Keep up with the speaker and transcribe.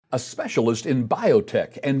A specialist in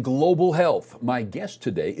biotech and global health. My guest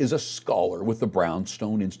today is a scholar with the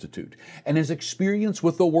Brownstone Institute and has experience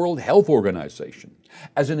with the World Health Organization.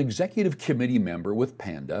 As an executive committee member with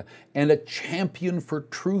PANDA and a champion for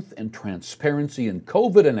truth and transparency in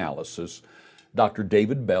COVID analysis, Dr.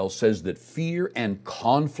 David Bell says that fear and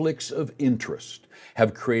conflicts of interest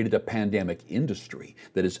have created a pandemic industry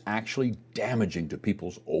that is actually damaging to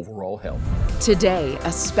people's overall health. Today,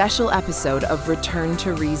 a special episode of Return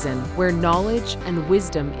to Reason, where knowledge and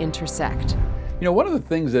wisdom intersect. You know, one of the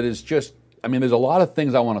things that is just, there's a lot of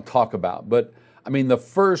things I want to talk about, but the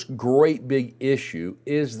first great big issue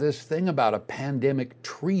is this thing about a pandemic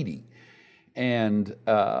treaty. And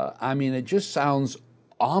it just sounds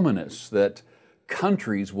ominous that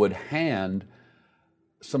countries would hand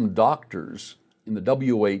some doctors in the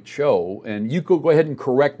WHO, and you could go ahead and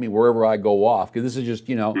correct me wherever I go off, because this is just,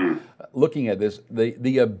 looking at this,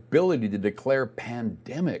 the ability to declare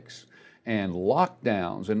pandemics and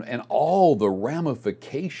lockdowns and all the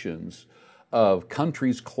ramifications of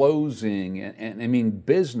countries closing and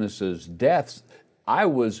businesses, deaths. I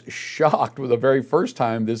was shocked with the very first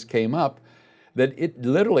time this came up that it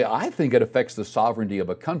literally, I think it affects the sovereignty of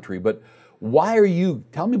a country. But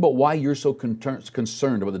tell me about why you're so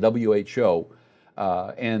concerned about the WHO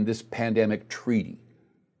and this pandemic treaty.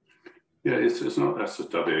 Yeah, it's not just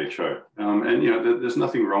the WHO. There's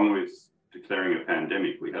nothing wrong with declaring a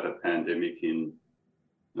pandemic. We had a pandemic in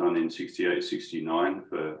 1968, 69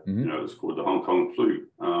 for, it was called the Hong Kong flu.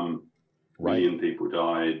 Right. Million people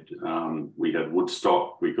died. We had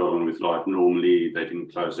Woodstock. We got on with life normally. They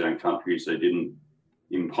didn't close down countries. They didn't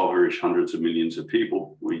impoverish hundreds of millions of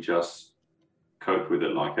people. We just cope with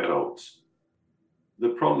it like adults. The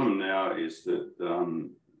problem now is that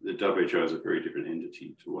the WHO is a very different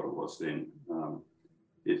entity to what it was then.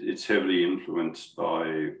 It's heavily influenced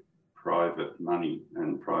by private money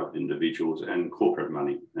and private individuals and corporate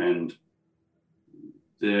money. And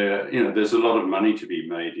there's a lot of money to be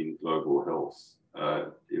made in global health.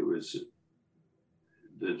 The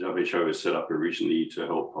WHO was set up originally to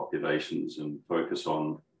help populations and focus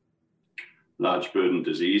on large burden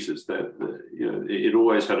diseases. That it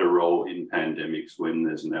always had a role in pandemics. When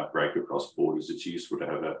there's an outbreak across borders, it's useful to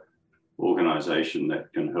have an organization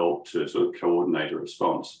that can help to sort of coordinate a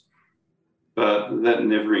response. But that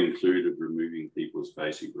never included removing people's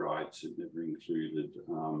basic rights. It never included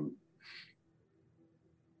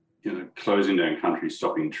closing down countries,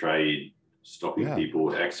 stopping trade, stopping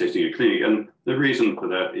people accessing a clinic. And the reason for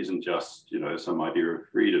that isn't just some idea of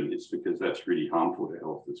freedom. It's because that's really harmful to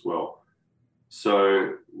health as well.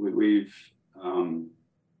 So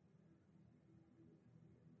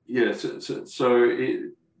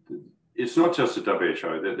it's not just the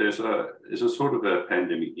WHO. There's a sort of a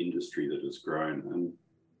pandemic industry that has grown. And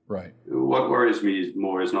right. What worries me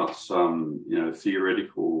is not some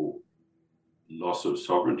theoretical loss of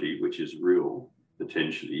sovereignty, which is real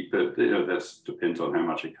potentially, but that depends on how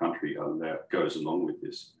much a country goes along with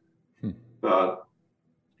this. But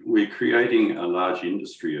we're creating a large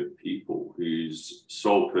industry of people whose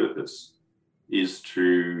sole purpose is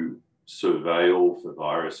to surveil for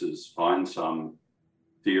viruses, find some,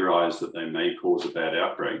 theorize that they may cause a bad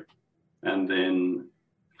outbreak, and then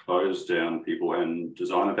close down people and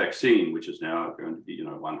design a vaccine, which is now going to be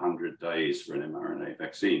 100 days for an mRNA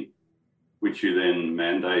vaccine, which you then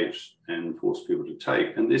mandate and force people to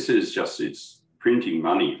take. And this is it's printing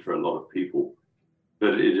money for a lot of people,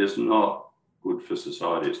 but it is not good for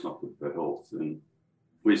society. It's not good for health. And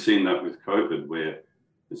we've seen that with COVID, where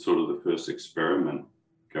it's sort of the first experiment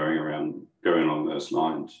going along those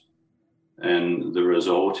lines. And the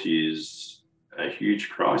result is a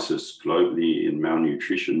huge crisis globally in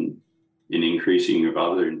malnutrition, in increasing of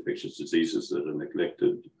other infectious diseases that are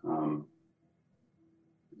neglected,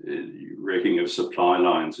 wrecking of supply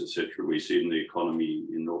lines, etc. We see it in the economy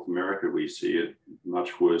in North America. We see it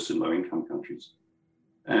much worse in low-income countries.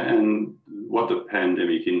 And what the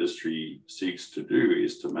pandemic industry seeks to do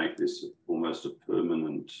is to make this almost a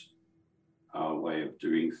permanent way of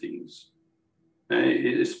doing things.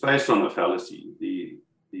 It's based on a fallacy. The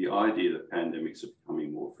idea that pandemics are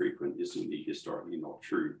becoming more frequent is simply historically not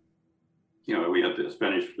true. We had the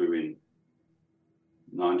Spanish flu in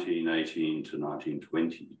 1918 to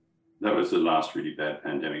 1920. That was the last really bad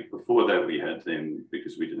pandemic. Before that, we had them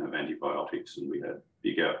because we didn't have antibiotics, and we had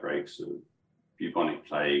big outbreaks of bubonic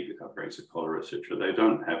plague, outbreaks of cholera, etc. They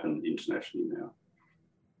don't happen internationally now.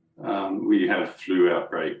 We have flu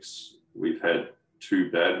outbreaks. We've had two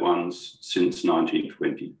bad ones since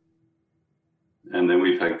 1920. And then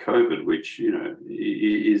we've had COVID, which,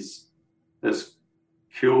 has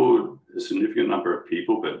killed a significant number of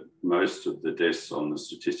people, but most of the deaths on the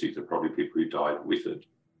statistics are probably people who died with it.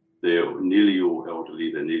 They're nearly all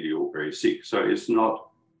elderly, they're nearly all very sick. So it's not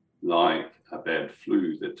like a bad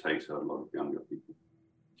flu that takes out a lot of younger people.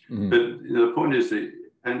 Mm-hmm. But the point is that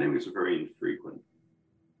pandemics are very infrequent.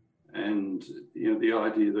 And the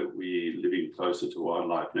idea that we're living closer to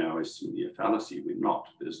wildlife now is simply a fallacy. We're not.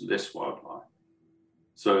 There's less wildlife.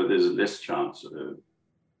 So there's less chance of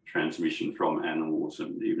transmission from animals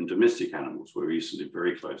and even domestic animals where we used to live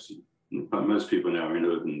very closely. But most people now are in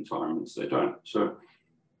urban environments, they don't. So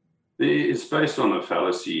it's based on a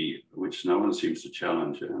fallacy which no one seems to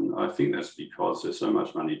challenge. And I think that's because there's so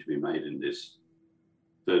much money to be made in this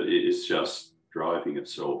that it is just driving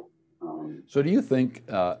itself. So do you think,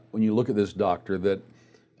 when you look at this, doctor, that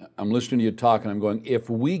I'm listening to you talk and I'm going, if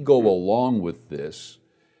we go along with this,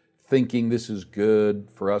 thinking this is good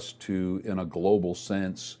for us to, in a global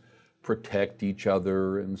sense, protect each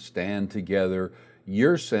other and stand together,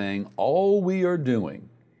 you're saying all we are doing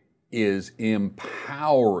is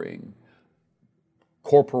empowering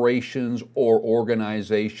corporations or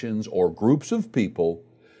organizations or groups of people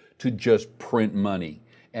to just print money.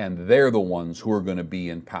 And they're the ones who are going to be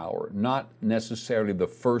in power. Not necessarily the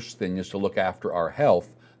first thing is to look after our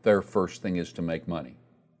health. Their first thing is to make money.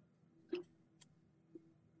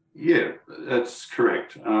 Yeah, that's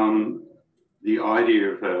correct. The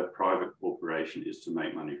idea of a private corporation is to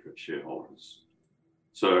make money for its shareholders.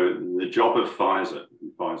 So the job of Pfizer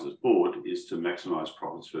and Pfizer's board is to maximize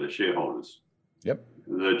profits for their shareholders. Yep.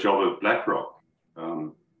 The job of BlackRock,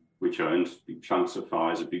 which owns big chunks of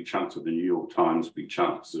Pfizer, big chunks of the New York Times, big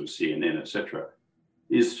chunks of CNN, etc.,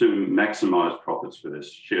 is to maximize profits for their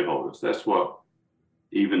shareholders. That's what,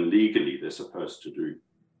 even legally, they're supposed to do.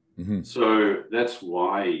 Mm-hmm. So that's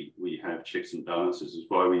why we have checks and balances. It's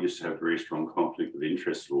why we used to have very strong conflict of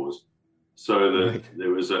interest laws. So that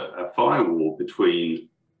there was a firewall between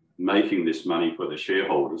making this money for the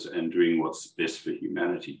shareholders and doing what's best for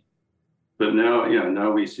humanity. But now,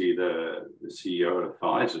 now we see the CEO of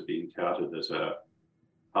Pfizer being touted as a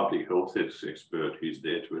public health expert who's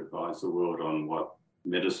there to advise the world on what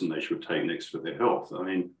medicine they should take next for their health. I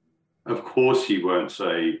mean, of course, he won't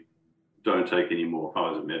say, don't take any more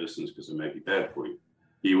Pfizer medicines because they may be bad for you.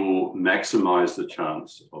 He will maximize the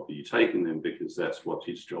chance of you taking them because that's what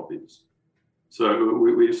his job is. So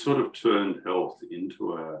we sort of turned health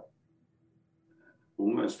into a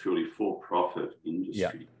almost purely for-profit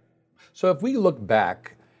industry. Yeah. So if we look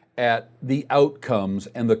back at the outcomes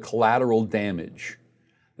and the collateral damage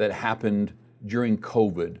that happened during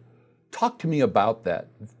COVID, talk to me about that.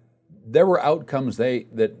 There were outcomes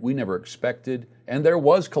that we never expected, and there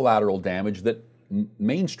was collateral damage that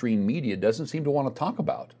mainstream media doesn't seem to want to talk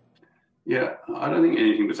about. Yeah, I don't think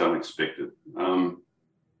anything was unexpected.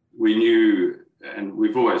 We knew, and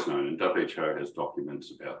we've always known, and WHO has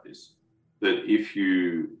documents about this, that if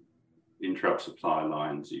you interrupt supply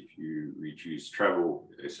lines, if you reduce travel,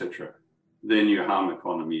 etc., then you harm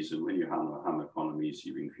economies, and when you harm economies,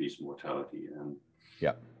 you increase mortality, and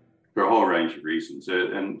for a whole range of reasons.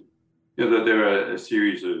 And there are a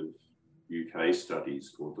series of UK studies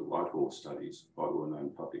called the Whitehall studies, quite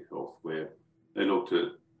well-known public health, where they looked at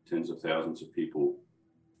tens of thousands of people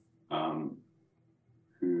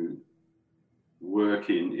who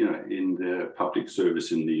work in the public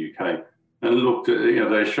service in the UK, and looked at,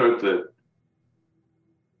 they showed that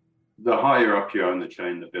the higher up you are in the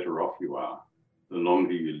chain, the better off you are, the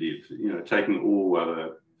longer you live, taking all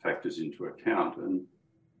other factors into account. And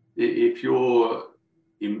if you're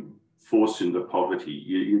forced into poverty,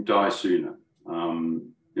 you die sooner,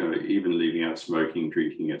 even leaving out smoking,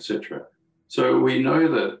 drinking, etc. So we know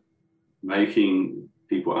that making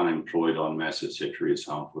people unemployed en masse, etc., is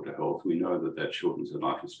harmful to health. We know that shortens their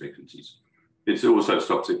life expectancies. It also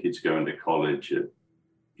stops the kids going to college. It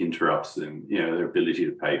interrupts them, their ability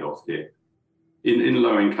to pay healthcare. In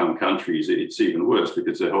low-income countries, it's even worse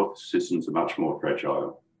because their health systems are much more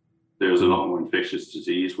fragile. There's a lot more infectious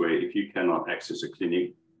disease where if you cannot access a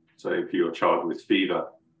clinic, so if you're a child with fever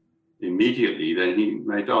immediately, then he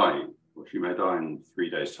may die, or she may die in 3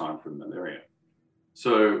 days' time from malaria.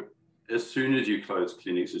 So as soon as you close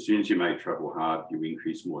clinics, as soon as you make travel hard, you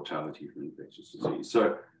increase mortality from infectious disease.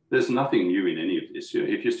 So there's nothing new in any of this.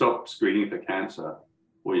 If you stop screening for cancer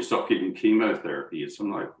or you stop giving chemotherapy, it's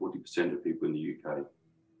something like 40% of people in the UK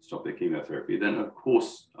stop their chemotherapy, then of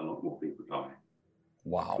course a lot more people die.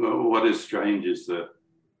 Wow. Well, what is strange is that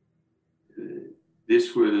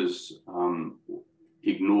this was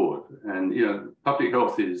ignored. And, public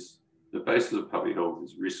health is, the basis of public health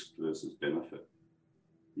is risk versus benefit.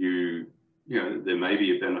 There may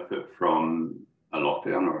be a benefit from a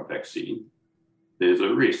lockdown or a vaccine. There's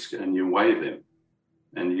a risk and you weigh them.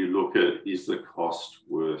 and you look at, is the cost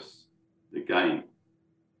worth the gain?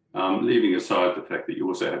 Leaving aside the fact that you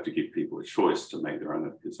also have to give people a choice to make their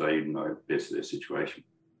own, because they know best their situation.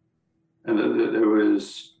 And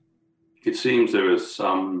it seems there was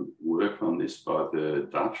some work on this by the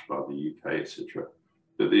Dutch, by the UK, etc.,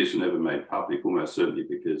 but these were never made public, almost certainly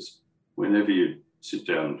because whenever you sit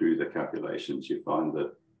down and do the calculations, you find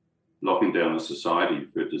that locking down a society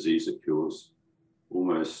for a disease that kills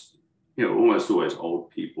almost always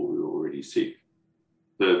old people who are already sick,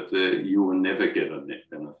 you will never get a net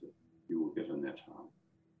benefit. You will get a net harm.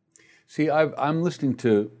 See, I'm listening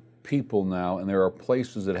to people now, and there are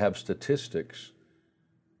places that have statistics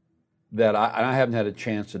that I haven't had a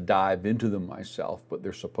chance to dive into them myself, but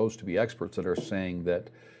they're supposed to be experts that are saying that,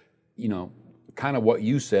 kind of what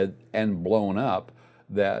you said and blown up,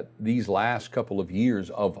 that these last couple of years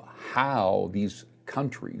of how these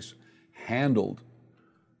countries handled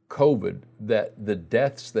COVID, that the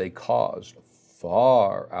deaths they caused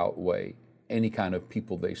far outweigh any kind of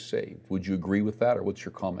people they saved. Would you agree with that, or what's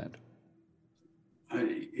your comment?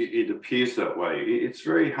 It appears that way. It's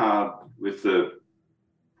very hard with the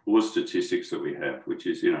poor statistics that we have, which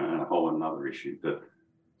is, a whole another issue. But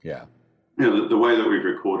yeah, the way that we've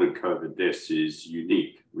recorded COVID deaths is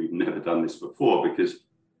unique. We've never done this before because,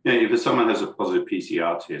 if someone has a positive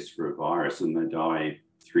PCR test for a virus and they die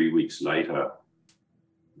 3 weeks later,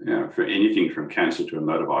 for anything from cancer to a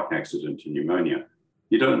motorbike accident to pneumonia,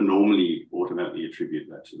 you don't normally automatically attribute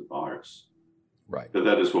that to the virus. Right. But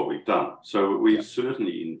that is what we've done. So we've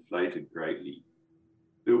certainly inflated greatly.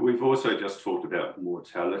 But we've also just talked about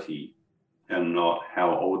mortality and not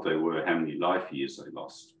how old they were, how many life years they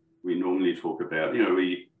lost. We normally talk about,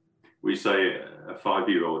 we say a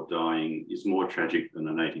 5-year-old dying is more tragic than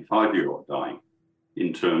an 85-year-old dying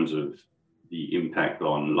in terms of the impact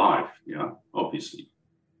on life, obviously.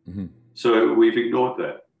 Mm-hmm. So we've ignored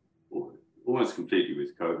that almost completely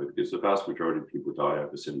with COVID, because the vast majority of people die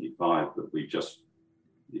over 75, but we've just,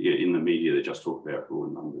 in the media, they just talk about raw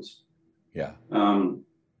numbers. Yeah.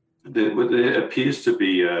 There appears to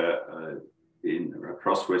be,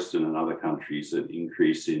 across Western and other countries, an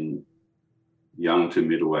increase in young to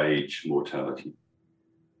middle age mortality.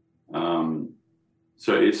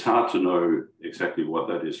 So it's hard to know exactly what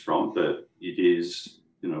that is from, but it is,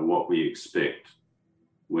 what we expect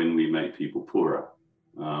when we make people poorer.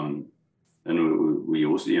 And we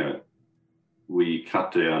also, we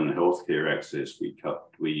cut down healthcare access,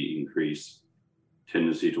 we increase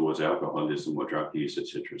tendency towards alcoholism or drug use, et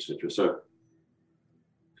cetera, et cetera. So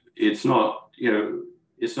it's not,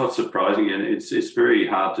 it's not surprising, and it's very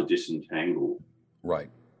hard to disentangle. Right.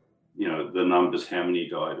 The numbers, how many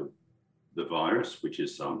died of the virus, which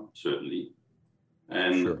is some, certainly,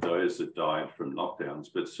 and sure, those that died from lockdowns.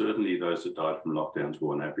 But certainly those that died from lockdowns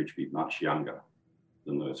will on average be much younger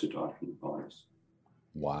than those who died from the virus.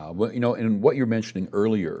 Wow. Well, and what you're mentioning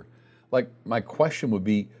earlier, like my question would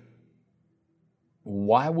be,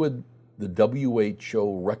 why would the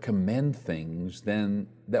WHO recommend things then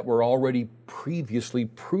that were already previously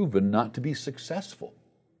proven not to be successful?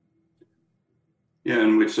 Yeah,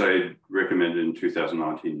 and which they recommended in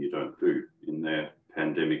 2019 you don't do in their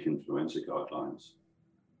pandemic influenza guidelines.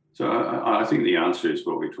 So I think the answer is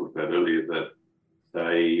what we talked about earlier, that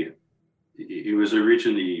it was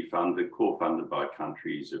originally core-funded by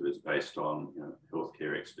countries. It was based on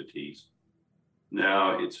healthcare expertise.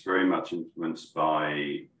 Now it's very much influenced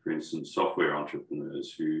by, for instance, software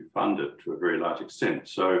entrepreneurs who fund it to a very large extent.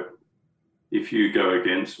 So if you go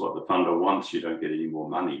against what the funder wants, you don't get any more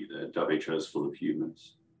money. The WHO is full of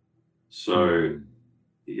humans. So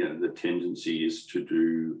the tendency is to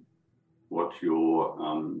do what your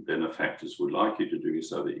benefactors would like you to do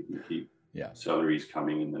so that you can keep salaries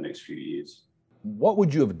coming in the next few years. What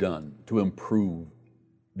would you have done to improve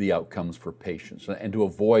the outcomes for patients and to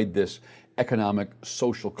avoid this economic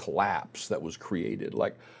social collapse that was created?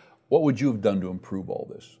 Like, what would you have done to improve all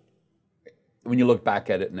this when you look back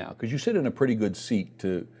at it now? Because you sit in a pretty good seat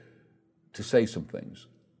to say some things.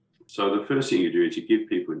 So the first thing you do is you give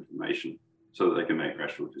people information so that they can make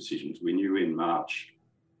rational decisions. We knew in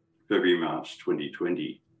February, March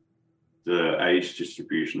 2020, the age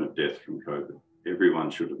distribution of death from COVID. Everyone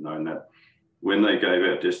should have known that. When they gave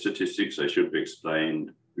out death statistics, they should have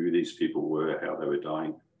explained who these people were, how they were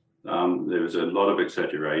dying. There was a lot of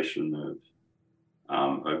exaggeration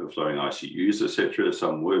of overflowing ICUs, etc.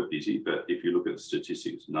 Some were busy, but if you look at the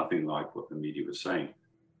statistics, nothing like what the media was saying.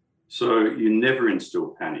 So you never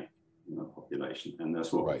instill panic in the population, and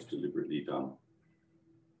that's what was deliberately done.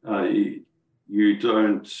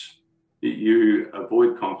 You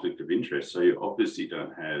avoid conflict of interest, so you obviously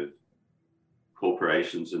don't have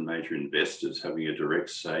corporations and major investors having a direct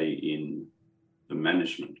say in the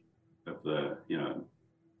management of the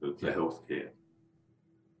healthcare.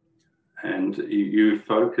 And you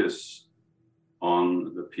focus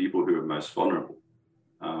on the people who are most vulnerable,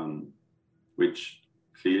 which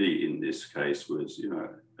clearly in this case was,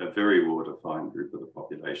 a very well-defined group of the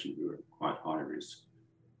population who are quite high risk.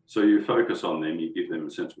 So you focus on them, you give them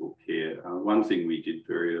sensible care. One thing we did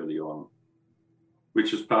very early on,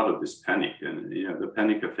 which is part of this panic, and the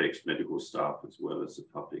panic affects medical staff as well as the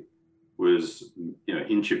public, was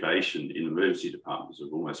intubation in emergency departments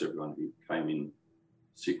of almost everyone who came in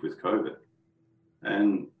sick with COVID.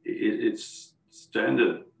 And it's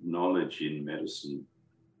standard knowledge in medicine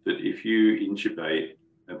that if you intubate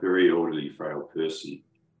a very elderly, frail person,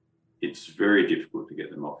 it's very difficult to get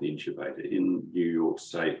them off the incubator. In New York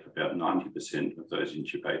State, about 90% of those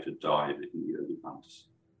intubated died in the early months.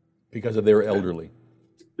 Because of their elderly.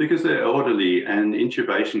 Because they're elderly, and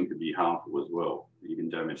intubation can be harmful as well. You can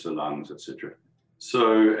damage the lungs, etc.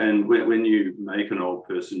 So, and when you make an old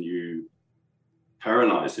person, you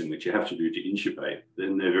paralyze them, which you have to do to intubate,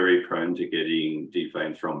 then they're very prone to getting deep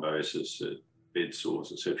vein thrombosis, bed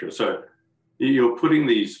sores, etc. So you're putting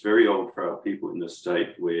these very old, frail people in a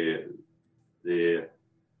state where they're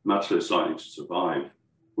much less likely to survive.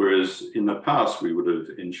 Whereas in the past, we would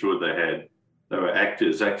have ensured they were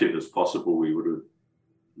as active as possible. We would have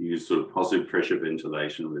used sort of positive pressure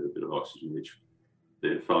ventilation with a bit of oxygen, which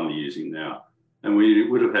they're finally using now. And we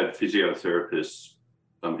would have had physiotherapists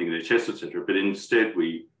thumping their chest, etc. But instead,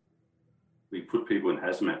 we put people in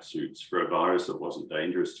hazmat suits for a virus that wasn't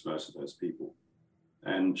dangerous to most of those people,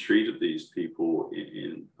 and treated these people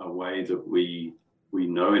in a way that we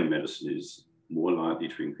know in medicine is more likely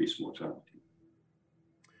to increase mortality.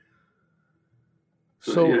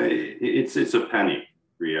 So it's a panic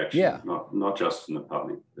reaction, not just in the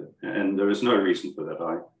public, and there is no reason for that.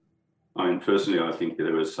 I personally, I think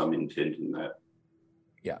there was some intent in that.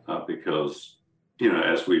 Because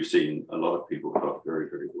as we've seen, a lot of people got very,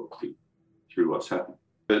 very wealthy through what's happened.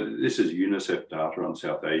 But this is UNICEF data on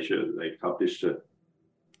South Asia. They published it.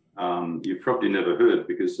 You've probably never heard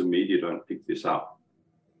because the media don't pick this up.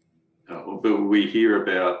 But we hear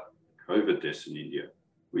about COVID deaths in India.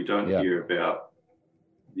 We don't hear about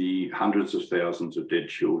the hundreds of thousands of dead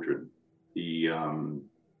children, the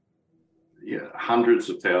hundreds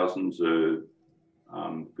of thousands of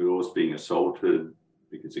girls being assaulted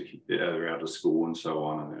because they're out of school and so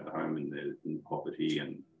on, and at home and they're in poverty,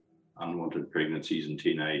 and unwanted pregnancies and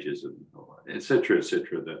teenagers, and et cetera,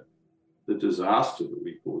 the disaster that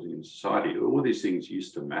we're causing in society. All these things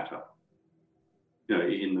used to matter.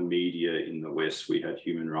 In the media in the West, we had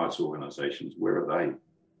human rights organizations. Where are they?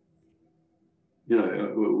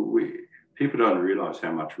 People don't realize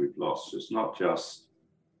how much we've lost. It's not just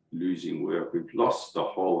losing work. We've lost the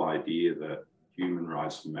whole idea that human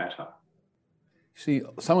rights matter. See,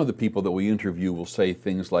 some of the people that we interview will say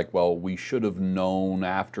things like, well, we should have known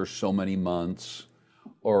after so many months,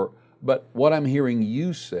 but what I'm hearing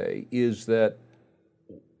you say is that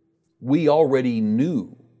we already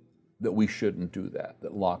knew that we shouldn't do that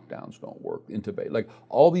lockdowns don't work, intubate, like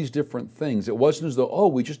all these different things. It wasn't as though,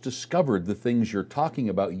 we just discovered the things you're talking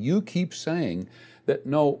about. You keep saying that,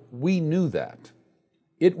 no, we knew that.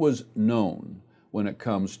 It was known when it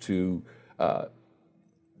comes to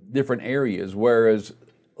different areas, whereas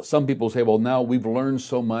some people say, well, now we've learned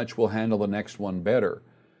so much, we'll handle the next one better.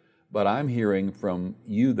 But I'm hearing from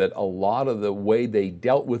you that a lot of the way they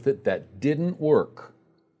dealt with it that didn't work,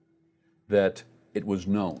 that it was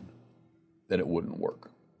known that it wouldn't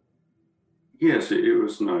work. Yes, it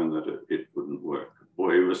was known that it wouldn't work.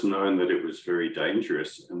 Or it was known that it was very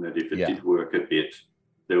dangerous, and that if it did work a bit,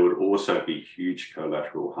 there would also be huge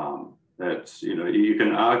collateral harm. That's, you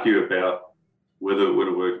can argue about whether it would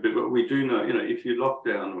have worked a bit, but we do know, if you lock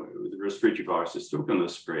down with the respiratory virus, it's still going to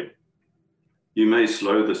spread. You may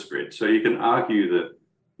slow the spread. So you can argue that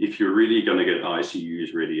if you're really going to get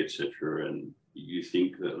ICUs ready, etc., and you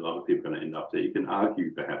think that a lot of people are going to end up there, you can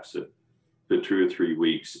argue perhaps that for 2 or 3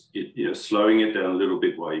 weeks, slowing it down a little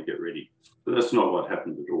bit while you get ready. But that's not what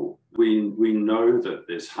happened at all. We know that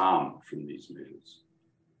there's harm from these measures.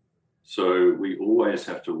 So we always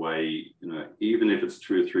have to weigh, even if it's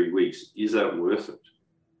 2 or 3 weeks, is that worth it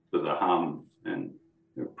for the harm? And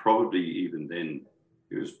probably even then,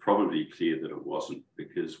 it was probably clear that it wasn't,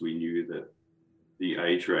 because we knew that the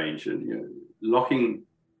age range and locking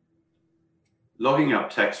up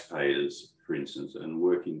taxpayers, for instance, and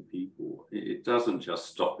working people, it doesn't just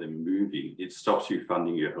stop them moving, it stops you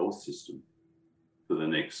funding your health system for the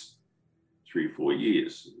next 3 or 4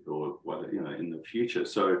 years or in the future.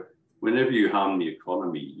 So whenever you harm the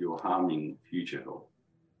economy, you're harming future health.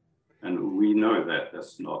 And we know that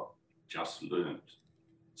that's not just learned.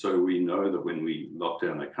 So we know that when we lock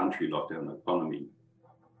down a country, lock down the economy,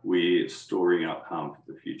 we're storing up harm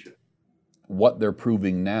for the future. What they're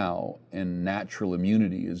proving now in natural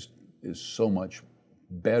immunity is so much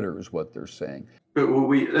better, is what they're saying. But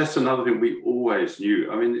that's another thing we always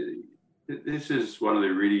knew. I mean, this is one of the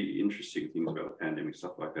really interesting things about the pandemic,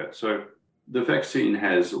 stuff like that. So the vaccine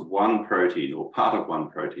has one protein or part of one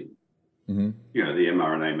protein. Mm-hmm. You know, the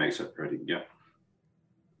mRNA makes that protein, yeah.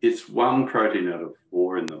 It's one protein out of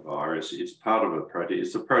 4 in the virus. It's part of a protein.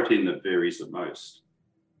 It's the protein that varies the most.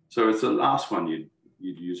 So it's the last one you'd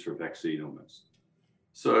use for a vaccine almost.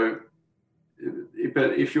 So,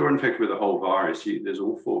 but if you're infected with a whole virus, there's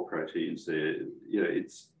all 4 proteins there. You know,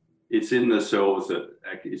 it's in the cells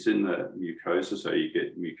it's in the mucosa, so you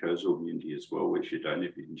get mucosal immunity as well, which you don't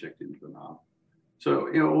if you inject into an arm. So,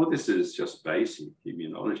 you know, all this is just basic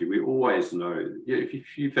immunology. We always know,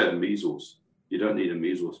 if you've had measles, you don't need a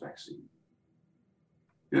measles vaccine.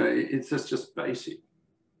 You know, it's just basic.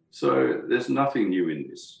 So there's nothing new in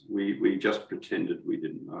this. We just pretended we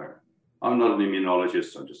didn't know. I'm not an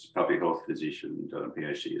immunologist. I'm just a public health physician, done a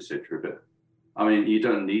PhD, etc. But I mean, you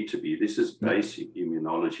don't need to be. This is basic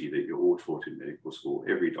immunology that you're all taught in medical school.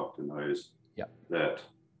 Every doctor knows that.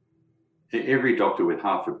 Every doctor with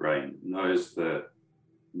half a brain knows that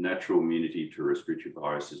natural immunity to a respiratory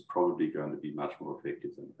virus is probably going to be much more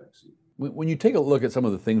effective than a vaccine. When you take a look at some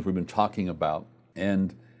of the things we've been talking about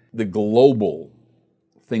and the global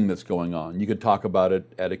thing that's going on, you could talk about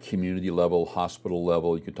it at a community level, hospital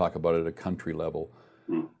level, you could talk about it at a country level,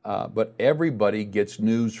 but everybody gets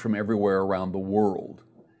news from everywhere around the world.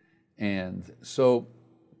 And so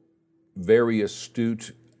very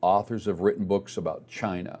astute authors have written books about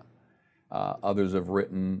China. Others have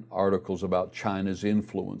written articles about China's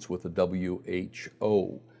influence with the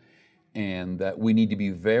WHO, and that we need to be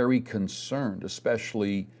very concerned,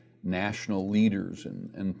 especially national leaders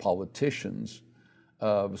and politicians,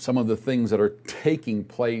 of some of the things that are taking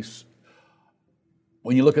place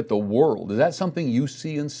when you look at the world. Is that something you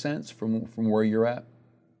see and sense from where you're at?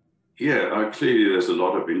 Yeah, clearly there's a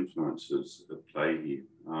lot of influences at play here.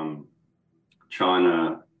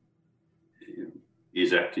 China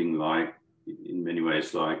is acting like, in many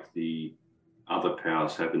ways, like the other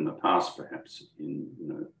powers have in the past, perhaps,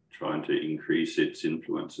 in trying to increase its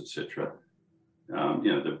influence, etc.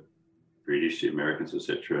 The British, the Americans,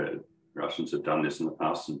 etc. Russians have done this in the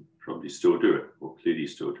past and probably still do it, or clearly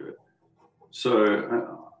still do it.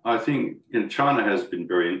 So I think China has been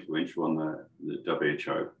very influential on the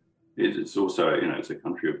WHO. It's also, it's a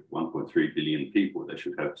country of 1.3 billion people. They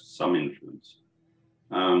should have some influence.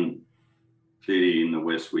 Clearly, in the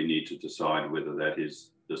West, we need to decide whether that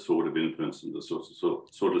is the sort of influence and the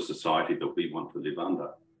sort of society that we want to live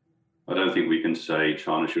under. I don't think we can say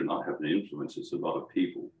China should not have an influence. It's a lot of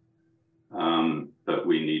people. But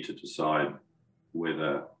we need to decide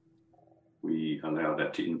whether we allow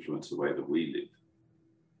that to influence the way that we live.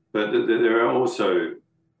 But there are also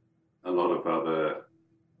a lot of other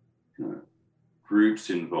groups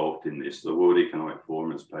involved in this. The World Economic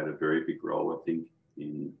Forum has played a very big role, I think,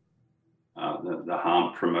 in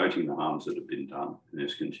promoting the harms that have been done, and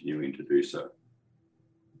is continuing to do so.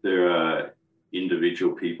 There are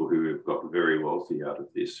individual people who have got very wealthy out of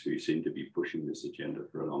this, who seem to be pushing this agenda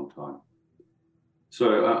for a long time.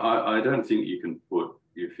 So I don't think you can put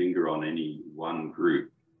your finger on any one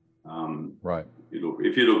group. Right.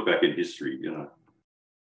 If you look back in history,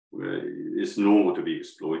 it's normal to be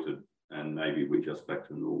exploited, and maybe we're just back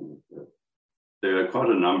to normal. But there are quite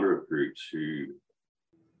a number of groups who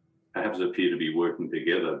perhaps appear to be working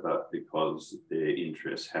together, but because their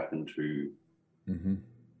interests happen to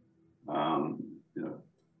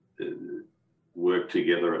work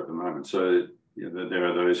together at the moment. So there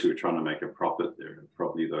are those who are trying to make a profit. There are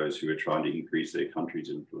probably those who are trying to increase their country's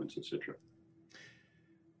influence, etc.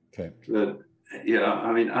 Okay. But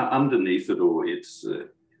I mean, underneath it all, it's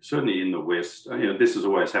certainly in the West. This has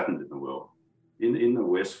always happened in the world. In the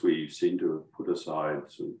West, we seem to have put aside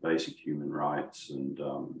sort of basic human rights and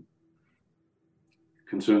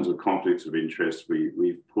concerns of conflicts of interest.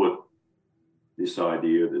 We've put this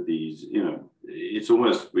idea that these, it's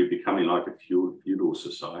almost, we're becoming like a feudal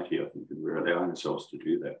society, I think, and we're allowing ourselves to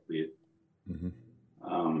do that. We're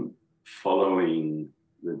following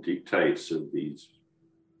the dictates of this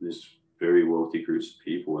very wealthy groups of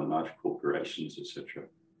people and large corporations, etc.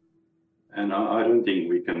 And I don't think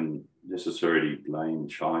we can necessarily blame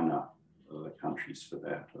China or other countries for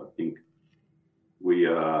that. I think we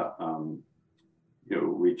are,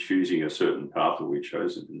 we're choosing a certain path that we've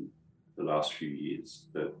chosen in the last few years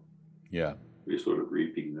that Yeah. we're sort of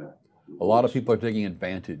reaping that. A lot of people are taking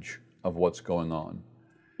advantage of what's going on.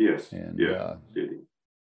 Yes. And, Clearly.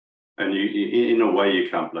 And in a way, you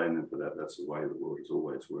can't blame them for that. That's the way the world has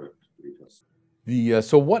always worked.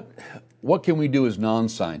 So what can we do as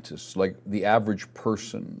non-scientists, like the average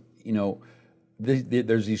person? You know,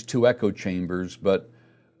 there's these two echo chambers, but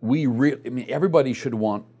everybody should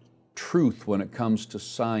want truth when it comes to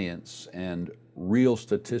science and real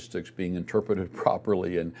statistics being interpreted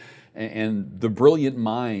properly, and the brilliant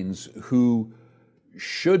minds who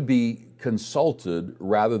should be consulted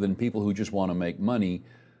rather than people who just want to make money.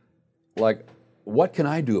 Like, what can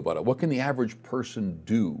I do about it? What can the average person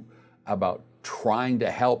do about trying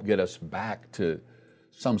to help get us back to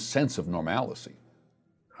some sense of normalcy?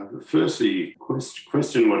 Firstly,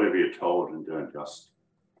 question whatever you're told, and don't just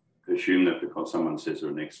assume that because someone says they're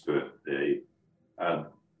an expert, they are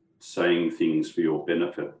saying things for your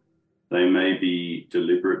benefit. They may be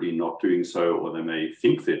deliberately not doing so, or they may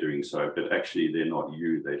think they're doing so, but actually they're not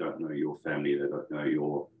you. They don't know your family. They don't know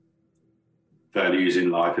your values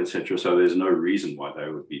in life, etc. So there's no reason why they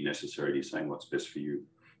would be necessarily saying what's best for you.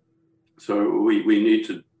 So we need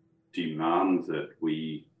to demand that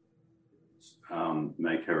we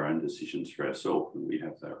make our own decisions for ourselves, and we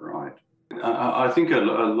have that right. I think a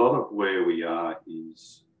lot of where we are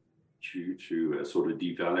is due to a sort of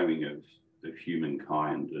devaluing of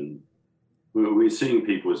humankind, and we're seeing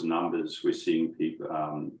people as numbers. We're seeing people,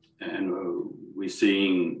 and we're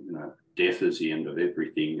seeing death as the end of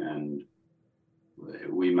everything, and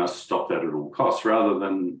we must stop that at all costs, rather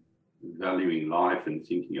than valuing life and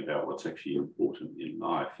thinking about what's actually important in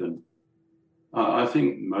life. And I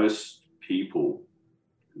think most people,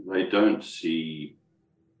 they don't see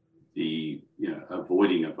the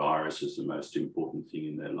avoiding a virus as the most important thing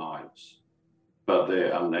in their lives, but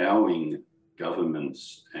they're allowing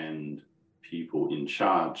governments and people in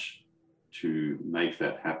charge to make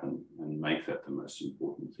that happen and make that the most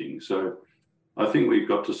important thing. So I think we've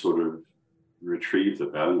got to sort of retrieve the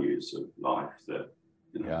values of life, that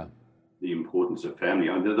the importance of family.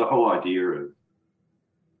 I mean, the whole idea of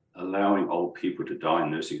allowing old people to die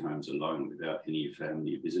in nursing homes alone without any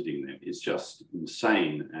family visiting them is just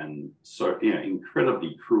insane, and so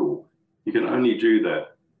incredibly cruel. You can only do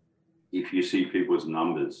that if you see people as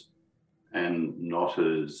numbers and not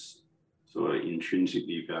as sort of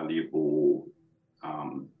intrinsically valuable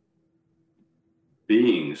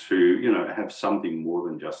beings who have something more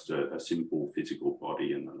than just a simple physical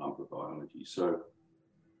body and a lump of biology. So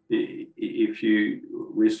if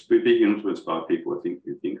we're being influenced by people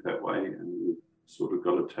who think that way, and we've sort of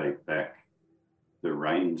got to take back the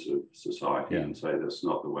reins of society and say that's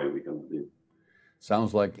not the way we're going to live.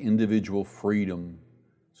 Sounds like individual freedom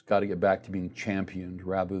has got to get back to being championed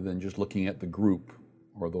rather than just looking at the group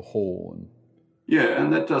or the whole.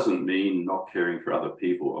 And that doesn't mean not caring for other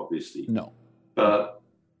people, obviously. No. But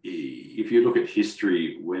if you look at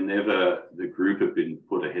history, whenever the group have been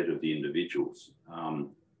put ahead of the individuals,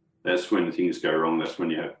 that's when things go wrong. That's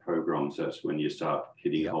when you have pogroms. That's when you start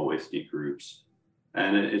hitting whole ethnic groups.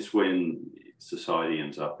 And it's when society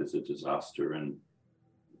ends up as a disaster. And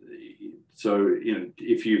so,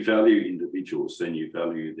 if you value individuals, then you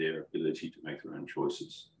value their ability to make their own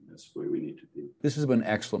choices. That's where we need to be. This has been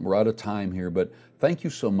excellent. We're out of time here, but thank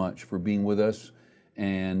you so much for being with us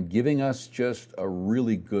and giving us just a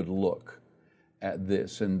really good look at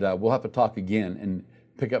this. And we'll have to talk again and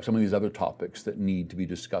pick up some of these other topics that need to be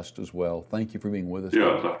discussed as well. Thank you for being with us. Yeah,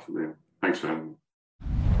 I'd love to be. Thanks for having me.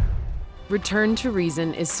 Return to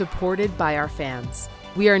Reason is supported by our fans.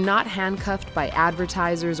 We are not handcuffed by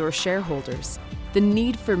advertisers or shareholders. The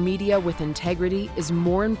need for media with integrity is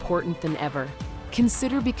more important than ever.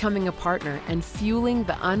 Consider becoming a partner and fueling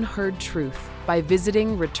the unheard truth by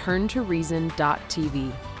visiting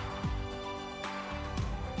returntoreason.tv.